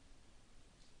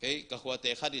เฮ้ยกะหัวเตะ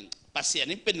ขาดินปัสเสีย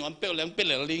นี่เป็นหนวมเปลวแหลงเป็นเห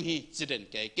ลืองลิงฮีจิเด่น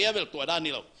แกเกี่ยวกับตัวด้าน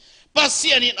นี้เราปัสเสี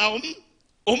ยนี่เอา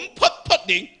พัด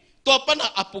ดิ่งตัวปัญหา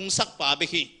อปุงสักป่าไป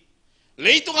ขี้เล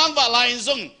ยตรงอังว่าลายซ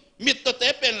งมิดตัวเตะ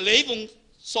เป็นเลยวง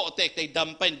โสเตะด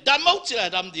ำเป็นดำเอาเจอ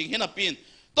ดำดิ่งเห็นปีน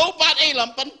ตัวปาดไอ้ล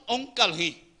ำปันองกัลฮี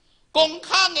กง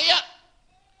ข้างเงี้ย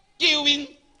กิวิง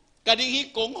กระดิ่งฮี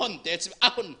กงหอนเตะสิอา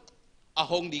คนอา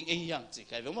หงดิ่งไอ้ยังสิใ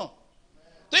ครรู้มั้ง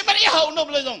ตัวมันไอ้เฮานบ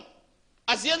เลยซง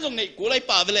อาเซียนซงในกูไล่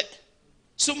ป่าไปเลย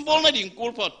สมบูรณ์นะดิ่งกู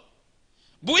พอด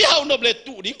บุยเฮานบเลย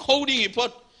ตู่ดิ่งเขาดิ่งพอ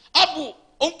ดอาบุ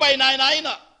องไปไหน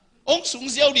น่ะองสูง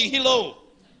เสียวดิ่งฮิโล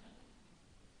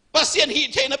ปัสเซียนฮี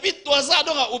เทนปิดตัวซา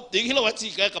ต้องอุบดิ่งฮิโลวัดจี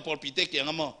แกกับปอลปีเตเกียง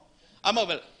อ่ะมั้งเ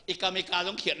วลอีกาเมกา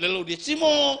ต้องเขียนเร็วๆดิจิโม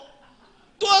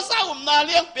ตัวซานาเ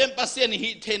ลี้ยงเป็นปัสเซียนฮี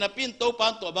เทนปินโตปา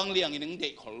นตัวบางเลี้ยงอีนึงเด็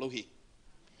กของโลหิ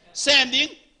แซนดิ้ง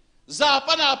ซาป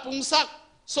นาปุงซัก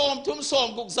ส้มทุ่มส้ม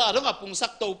กุกซาต้องปุงซั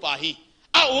กโตปาฮี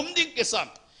ดิ่งเกสัน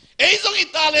ไอ้ซงอิ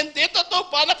ตาเลียนเตตโต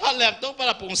ปานะพันแหลกโตปา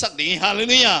นะปุงซักดิ่งฮาเล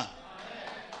ลูยา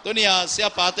ตัวนี้เสีย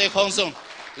ป่าเตะของส่ง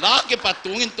ลากเก็บปัดตุ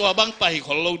งินตัวบังไปข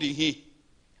องเราดีฮี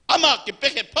อามาเก็บไป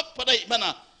เก็บพักพอได้มันน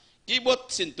ะกีบด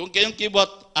สินตุงเกยงกีบด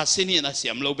อาศินีนะเสี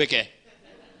ยมเราไปแก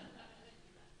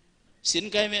สิน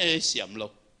ไกไม่เสียมเรา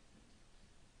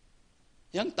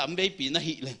ยังต่ำไปปีนะ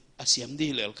หิเลยอาเสียมดี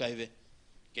เลยไกเว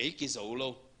เกยกิโซเรา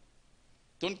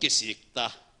ต้นกิสิกตา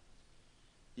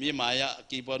มีมายะ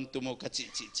กีบดตุโมกจิ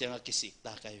จิเจงกิสิกต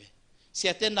าไกเวเสี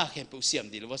ยเต้นนักเห็นผู้เสียม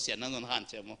ดีหรือว่าเสียนั่นนนหันเ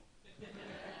จ้าโม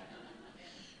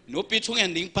หนูปีช่วงแอ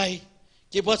นดิ้งไป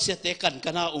กีบอสเสียเตกัน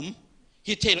กันอา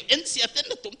ฮิเทลเอ็นเสียเต้น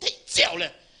ตุ้มเทเจียวเล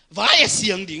ยว่าเสี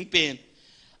ยงดิ้งเป็น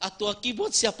ตัวกีบอ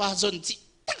สเสียปาจนจิ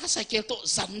ตั้งใส่เกลโต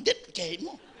สันเด็ดแก่โม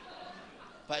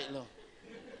ไปเลย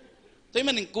ตัว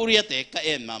มันกูเรียเตกเ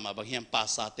อ็นมาบางอย่างภา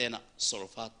ษาเตนะโซล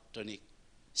ฟาโทนิก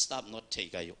stop not เท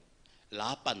กายุลา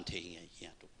ปันเทงไงเฮีย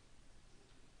ตุ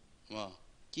ว่า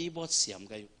กีบอสเสียม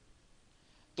กายุ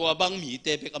ตัวบางมีเต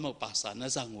เปกเอามาภาษาหน้า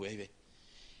จังเว้ย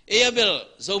เอเบล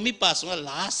โซมีภาษา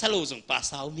ลาสโลจงภา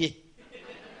ษามี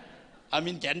อา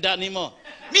มินแกนดานี่มั้ง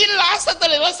มีลาสตะ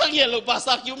เลว่าสังเกตลูกภาษ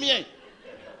าคิวมี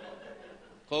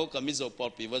ค เขาก็มิโซปอล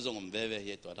ปีว่าจงอมเวเวเฮ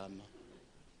ตัวดำมา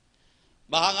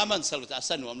บางอามันสรุป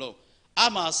สนุมโลอา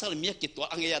มาสรุปมีกิตัว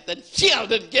อังเงียเต้นเชี่ยว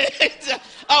เดินเกจ้ะ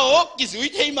เอากิสุย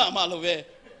เทมาโลเว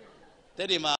แต่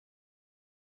ดีมา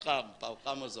ข้ามเป่าข้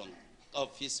ามส่งออฟ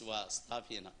ฟิศว่าสตาฟ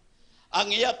นะอังเ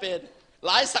งียเป็นห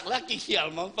ลายสักแล้วกี่เขียว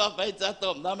มันฟ้าไปจะต้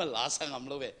มน้ำมันหลาสังอำ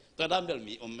โลเวตัวดำเดิน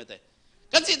มีไม่ได้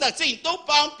กันสิตักสิ่งตู้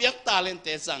ปังเปียกตาเลนเต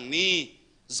สังนี้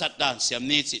จัดด่านเสียม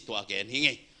นี้สิตัวแกนหิงไง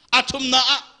อาทุมนะ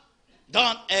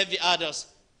don't every others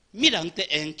มิรังเต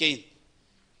เองกิน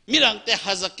มิรังเต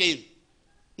ฮัซกิน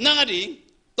นั่งดิ่ง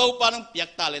ตู้ปังเปียก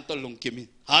ตาเลนตัวลุงกิม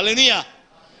ฮาเลลูยา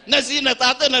นั่นสินะตา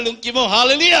เต้นลุงกิมฮาเ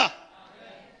ลลูยา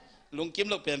ลุงกิม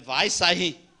เราเป็นไวไซ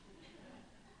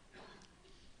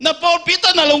นั่นปอลปีตั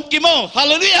นนั่นลุงกิมฮา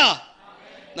เลลูยา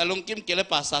นั่นลุงกิมเกล้า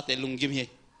ภาษาเตลุงกิมเฮ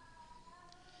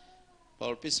ปอ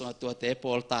ลพิสมาตัวเตป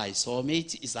อลตายโซมี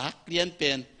จิซักเรียนเป็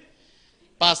น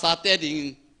ภาษาเตดิ่ง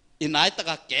อินไหนตะ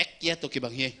กะแกกเกียตัวกี่บา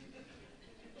งเฮ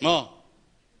โม่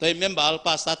แต่เมมบาลภ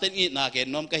าษาเตนี่นาเกน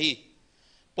น้อมกะฮี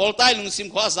ปอลตายลุงซิม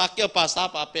ขวาซักเกี่ยวภาษา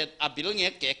ปาเป็ดอบิลเงี้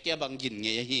ยแกกเกียบางกินเ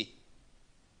งี้ยฮี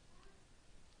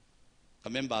ก็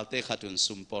เมมบาลเตขัดทุน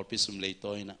ซุมปอลพิสุมเลยตั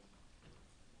วนะ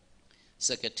ส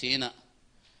กัดทีนะ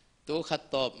ตัวขัด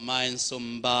ตอบมาอินซุม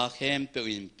บาเข้มเปี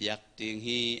ยนเปียกดิ่ง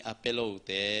ฮีอเปโลเ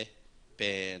ตเ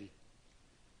ป็น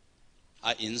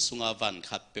อินสุงาวัน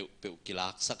ขัดเปียวกิลั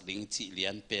กสักดิ่งจีเลีย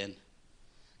นเป็น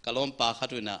กะลมปาขัด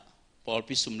ด้วยนะปอล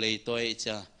พิสุมเลยตัว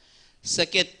จ้าส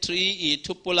เก็ตทรีอี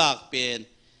ทุปุลักเป็น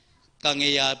กังเ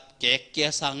งียแกะแก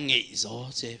สังเงยโซ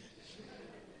เจ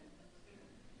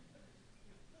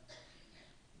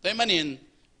แต่มันอิน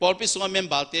ปอลพิสุงาเมม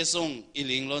บาลเตซุงอิ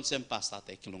ลิงลอนเซมภาษาเต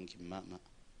กิลงกิมมา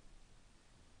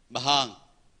บาง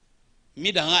มิ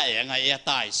ดังไง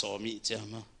ตายโซมิเจ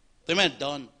มาแต่ไม่ด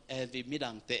อนเอวิมิดั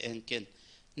งเตเองเกน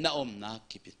น่าอมน่า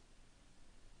คิด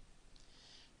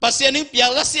ภาษาหนึ่งเปีย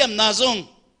กละเสียมน่าจง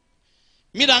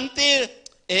มิดังเต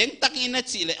เองตักอินนัด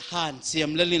สิเลหันเสียม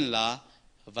ละลินละ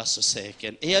วัสดุเสก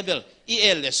เอเบล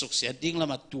เลสุกเสียดิ้งละ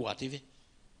มาตัวที่เว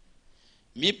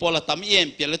มีพอละทำเอ็ม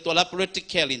เปียกตัวละ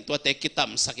political ลินตัวเตกิตาม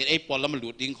สักพอละมาหลุ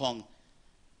ดดิ้งของ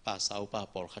ภาษาอุปา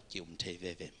พอลขัดกิวมเทเว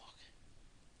เ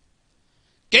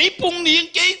กี่ยปุงนิ่ง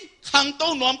เกี่ยขังโต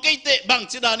นวมเกี่ยเตะบาง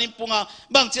จิดานิปุง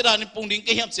บางจิดานิปุงดิ่งเ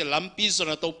กี่ยมเสียลำปีส่ว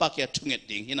นตัวปากเกี่ยทุ่งเอ็ด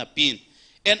ดิ่งหินาปี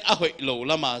นอาหอยโล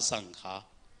ละมาสังขา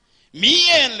มี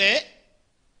เ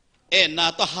ล่น่า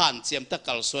ตัวหันเสียมตะ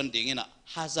กัลส่วนดิ่งหินา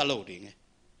ฮาซาโลดิ่ง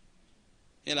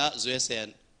หินาจุเอเซน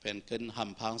เป็นขึ้นห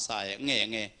ำพังสายเง่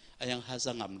ยังฮา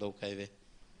ซังำโลใครเว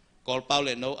กอลเปาเล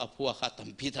โนอพัวขัดตั้ม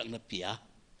พิทักนับเปีย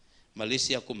มาเลเ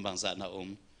ซียกุมบางสานา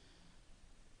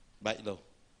ใบโล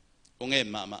คงเอ็ม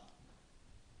มา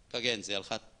ก็เกณฑ์เสีย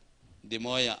ขัดดิม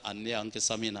อยอันนี้อังกฤษ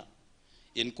มินะ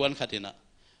อินควนขัดนะ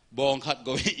บองขัด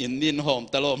ก็อินนินหอม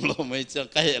ตะลมลมไม่จะ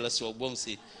ใกล้ละสวกบง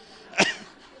สี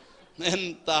เน้น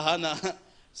ตาหนะ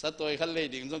สัตว์ขัดเลย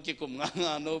ดิ่งต้องกิกุมงา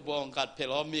นโนบองขัดเพ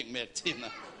ลอมิกเมกชินน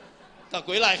ะถ้า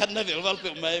กุยลายขัดนั่นเดี๋ยวว่าเป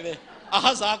ลี่ยนไปเว้อา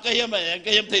สาก็ยังไม่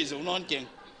ก็ยังที่สูงนอนเก่ง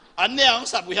อันนี้ของ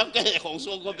สับกุยก็ยังของส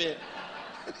วกก็เป็น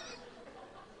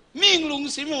มิ่งลุง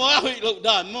สิมว่าหุยลุ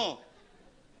ด่านมั้ง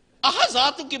อาสา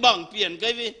ตุกิบังเปลี่ยนกั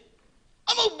นวิอ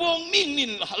ามาบงมิ่งนิ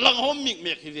นหลังหอมมิ่งเม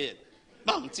ฆฮิเว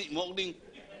บังจิมอกดิ่ง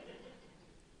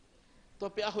ตัว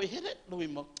เปียหุยเฮ็ดลุย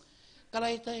มอกกะไร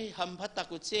ไทยหำพัตตะ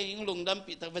กุเชงลุงดำ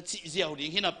ปีตะวัดจิเจียวดิ่ง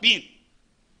หินาปีน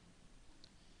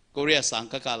โคเรียสัง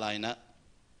กะกาลายนะ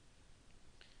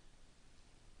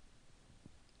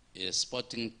สปอร์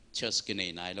ติ้งเชิร์สกินใน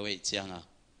นายเราเอเจียงอ่ะ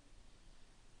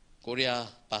โคเรีย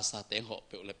ภาษาเต็งหอบเ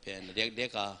ปลเป็นเด็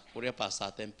กๆอ่ะโคเรียภาษา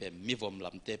เต็งเป็นมีวมล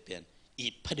ำเต็งเป็นอี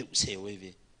พัดุเซเว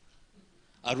วี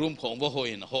อารมณ์ของว่าหอย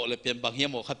นะหอบเลยเป็นบางเฮีย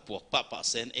โมขัดปวกปะ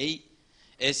เซนเ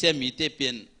อเซียมีเต็งเป็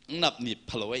นนับหนีบ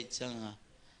พลอยจังอ่ะ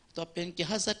ตัวเป็นกี่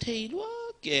ฮัสเทลัว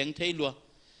เก่งเทลัว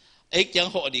ยัง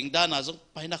หอดิ่งด้านน่ะส่ง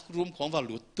ไปนักรุมของว่าห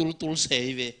ลุดตุลเซ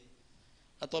เว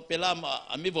ตัวเป็นล่าม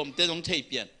มีวมเต็งต้องเทเ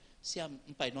ปลี่ยนเสียม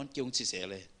ไปนอนเกี่ยงชิเส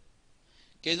เลย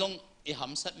เกี่ยงห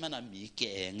ำสัตว์มันมีแก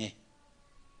งไง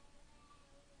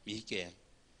มีแกง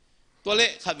ตัวเล็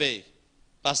กขับไป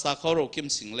ภาษาเขาโรคิม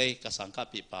สิงเลยกับสังกัด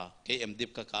ปีปาเกี่ยมดิบ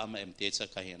กับกามาเตจะ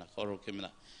กันนะเขาโรคิมน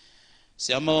ะเ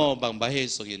สียมบางใบให้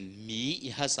ส่งมี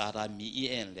ฮัสารามี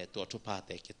เลยตัวทุพาแ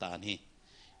ต่กิตานี่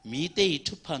มีเตย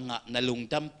ทุพังะนลุง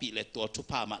ดำปีเลยตัวทุ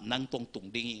พามานั่งตรงตุง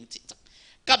ดิ่งจิต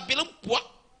กับบิลปวก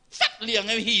ฟัดเลี้ยงไ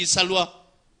อ้ฮีสลัว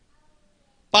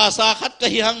ภาษาขัดกะ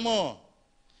ฮิฮังโม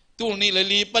ตูนี่เลย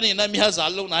ลีปนี่นะมีฮัสาร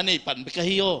ลงนั่นนี่ปั่นไปกะ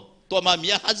ฮิโอตัวมามี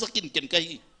ฮัสกินกันกะ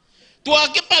ฮิตัว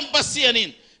เก็บปั่นปัสเซียนิน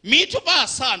มีทุบภา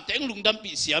ษาแต่งลุงดำ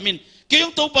ปีเสียมินเกี่ยง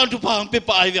ตัวปั่นทุบพังไปไ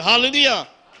ปฮาเลลูยา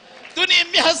ตัวนี้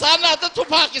มีฮัสานาตทุบ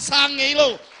พังกิสังไงโล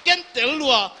เก่งเตลั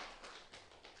ว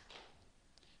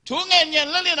ถูเงินยัน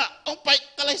แล้วเนี่ยนะองไป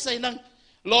ก็เลยใส่นัง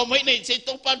รอไม่ในใจ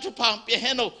ต้องปันชุพังเปียเฮ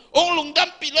โนองลุงด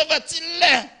ำปีเลยว่าจินแหล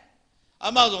ะอา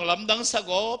มาตรงลำดังสะ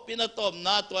กอปีน่ะต้มน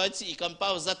าตัวจีกันเป้า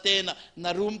จะเตนะน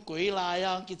ารุมกุยลาย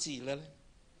างกิจีเลย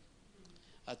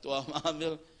ตัวมาเว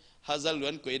ลฮาจะล้ว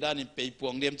นกุยด้านนี้ไปปว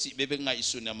งเลี้ยมจีไปเป็นไง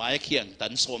สุนเนี่ยมาเขียงตั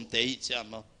นสมเตยใช่ไ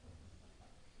หม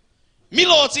มิโ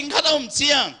ลจิงขัดอมเจี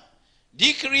ยงดี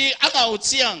กรีอังเอาเ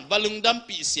จียงบาลุงดำ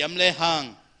ปีเสียมเลยหาง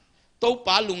โตป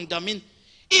าลุงดำมิน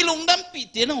อีลุงดำปี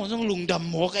เตียนหัวจงลุงดำ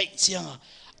หมอไก่เจียง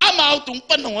อามาเอาตุง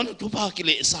ปันหัวทุพากิเ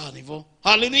ลสานี่วะฮ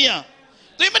าเลลูยา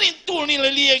ตัวมันอินตัวนี่เล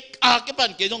ยเรียกอาเก็บั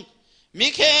นเกจงมี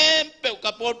แค่เปลว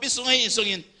กับปอดพิสุงให้สุ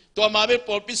งินตัวมาเป็นป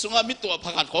อดพิสุงมีตัวผั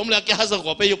กขมแล้วแกฮัสก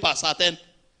อไปอยู่ป่าซาเตน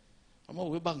อามา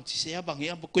บางเสียบางอ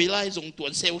ย่างกุยไล่ส่งตัว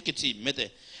เซลกิจิไม่ได้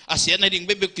อาเสียในดิ่งไ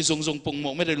ปเบิกกิส่งปุ่งหม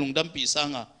กไม่ได้ลุงดำปีสัง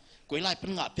อ่ะกุยไล่เป็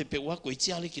นงาเปลวว่ากุยเ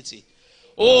จ้าลิกิจิ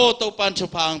โอ้ตัวปันชุ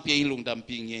พังเปียลุงดำ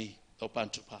ปีเงยตัวปัน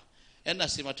ชุพังเอ็นอา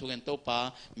สิมาทุกเงินตัวป่า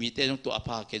มีเตจงตัวอภ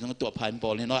าเกจงตัวพายบอ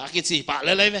ลเลยน้อยอากิจิป่าเล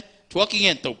ยไหมทัวกิเ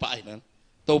งินตัวป่าอีกนั้น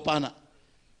ตัวป่าน่ะ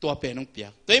ตัวเป็นน้องเปีย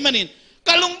กตัวมันนี่ก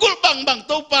ะลุงกุลบัง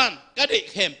ตัวปานก็ได้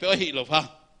เข้มเปียวหิโลฟ้า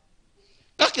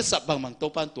ก็กิสับบังตัว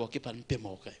ปานตัวกิพันเป็นหม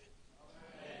อกเลย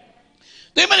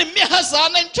ตัวมันนี่มีฮัสซา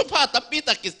นันชุพาตับปีต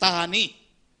ะกิสตานี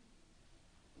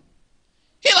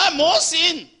ฮิลาโมซิ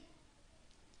น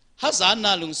ฮัสซาน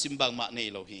าลุงซิมบังมาใน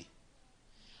โลฮี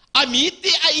อามี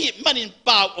ที่ไอ้มันนี่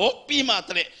ป่าวอกปีมาต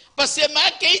ะเลปัสเซมา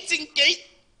เกยจิงเกย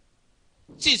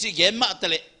จีเกยมาตะ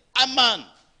เลอามัน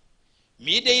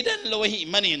มีเดินโลหิ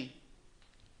มันิน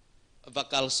วั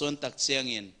กลส่วนตักเสีย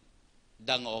งิน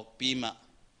ดังออกปีมา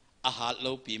อาหารโล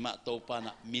ปีมาโตปาน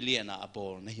ะมิเลียนาอบอ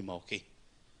ลนะฮิมโอเค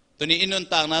ตัวนี้อินุน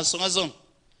ต่างนะสงฆ์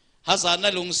ฮัสซานนะ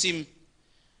ลุงซิม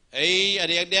เอ้ยอะไ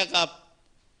รเดียกับ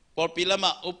ปอปีละม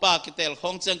าอุปาคิเตลขอ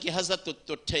งจังกิฮัส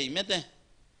ตุดเทยเมตเต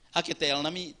อาคิเตลน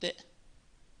ามิเต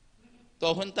ตัว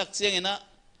คนตักเสียงินนะ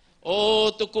โอ้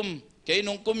ตุกุมเกย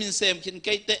นุงกุมินเซมขินเก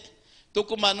ยเตตุ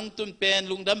กุมานุงตุนเป็น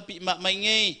ลุงดำปีมาไม่เง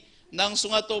ยนางสุ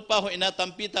งาโตป้าหอยนาตัม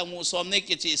ปีตังมุสอมเน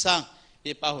กิจิสัง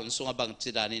อีป้าหอยสุงาบังจิ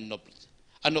ดานินบ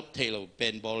อนบเทโลเป็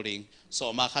นบอลลิงสอ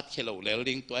มาคัดเคโลเล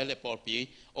ลิงตัวเล็บปอลปี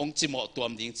องจิโมตัว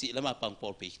มดิงจิแล้วมาปังปอ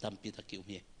ลปีตัมปีตะกิวเ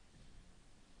มีย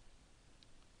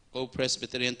กูเพรสบิ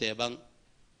เตเรียนเตบัง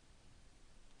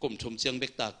กลุ่มชุมเชียงเบ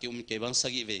กตากิวมีเก็บังส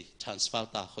กิเวทรานสฟา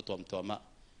ตาขตัวมตัวมา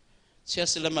เชื่อ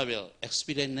สิละมาเวลเอ็กซ์เพ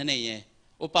รียนนั่นเอง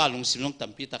อุปาลุงสิมลงตั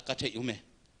มปีตะกัดเทอยู่เม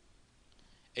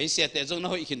ไอเสียแต่จงน่า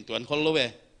หอยขินตัวคนรู้เว้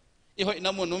อีหอยน้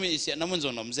ำมันนุ่มอีเสียน้ำมันจ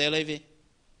งน้ำเจเลยเว้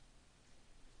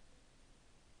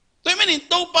ตัวมันนี่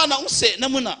ตัวป้าน่ะองเสน้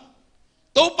ำมันน่ะ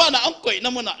ตัวป้าน่ะองก๋วยน้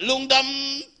ำมันน่ะลุงด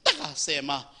ำตะกาเส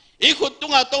มาอีขุดตุ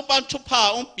งอ่ะตัวป้าชุบผ้า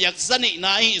องเปียกสนิทน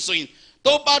ะอีสุน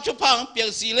ตัวป้าชุบผ้าองเปียก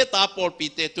สีเลตาปอลปี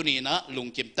เตตุนีนะลุง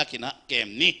กิมตะกินะเกม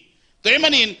นี้ตัวมั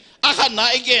นนี่อาขันนะ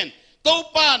อีกเกนตัว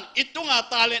ป้าอีตุงอ่ะ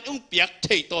ตาเลนองเปียกเท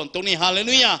ยตอนตรงนี้ฮาเล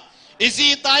ลูยาอีซี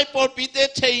ตายปอดปีเต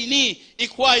เทนี่อี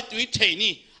ควายตุยเท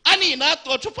นี่อันนี้นะตั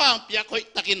วชุบพังเปียกหอย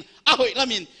ตะกินอาหอยละ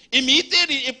มินอีมีเต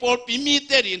รินอีปอดปีมีเ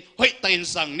ตรินหอยตะกิน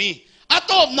สังนี่อะ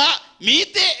ตอมนะมี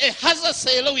เตเอฮัซเซ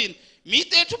โลวินมี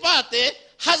เตชุบาเต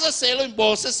ฮัซเซโลวินบอ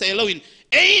สเซโลวิน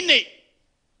เอ้นี่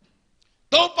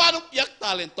ตัวปานุเปียกตา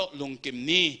เลนโตลงกิม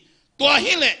นี่ตัว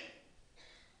ฮิเล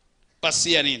ปัส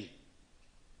ยานิน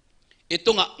อี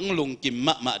ตุงะงลงกิม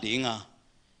มะดิงา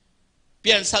เป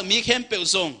ลี่ยนสักมีเข้มเปล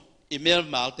ซงอีเมล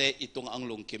มาเตอีตรงอัง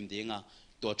ลงกิมดิงา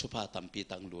ตัวชุพาตัมปี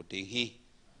ตังลูดิงฮี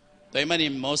ตัวมันนี่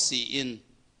มอสีอิน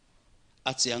อ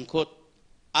าเจียงคุด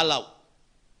อาลาว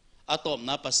อาตอมน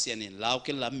าปัสยานินลาว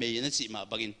กินลำเมยนจิมา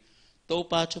บักินตัว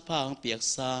ปาชุพาอังเปียก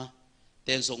ซาเ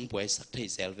ต้นส่งบวยสักที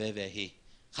เซลเวเวฮี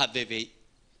ขัดเวเว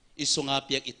อีส่งอาเ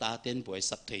ปียกอีตาเต้นบวย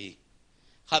สักที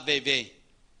ขัดเวเว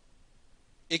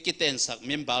อีกิเตนสัก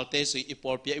มิมบาลเตสุอีป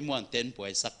อลเปียอิมวนเตนป่ว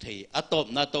ยสักทีอะตบ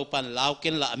นาโตปันลาวกิ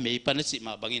นละอเมย์ปันสิม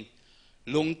าบังอิน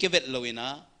ลุงเกเวตโลวินะ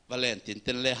วาเลนตินเต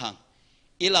นเลหัง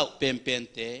อีเหล่าเป็น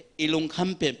เตอีลุงค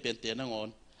ำเป็นเตนังอน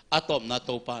อะตบนาโต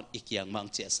ปันอีกอย่างมัง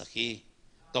เจสักที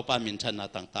โตปันมินชันนา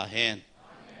ต่างตาแหน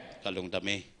กะลุงดำเม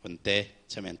หุนเต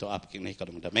เชเมนโตอับกิงในกะ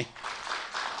ลุงดำเม